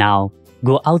next. Now,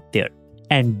 go out there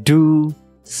and do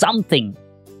something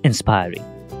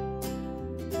inspiring.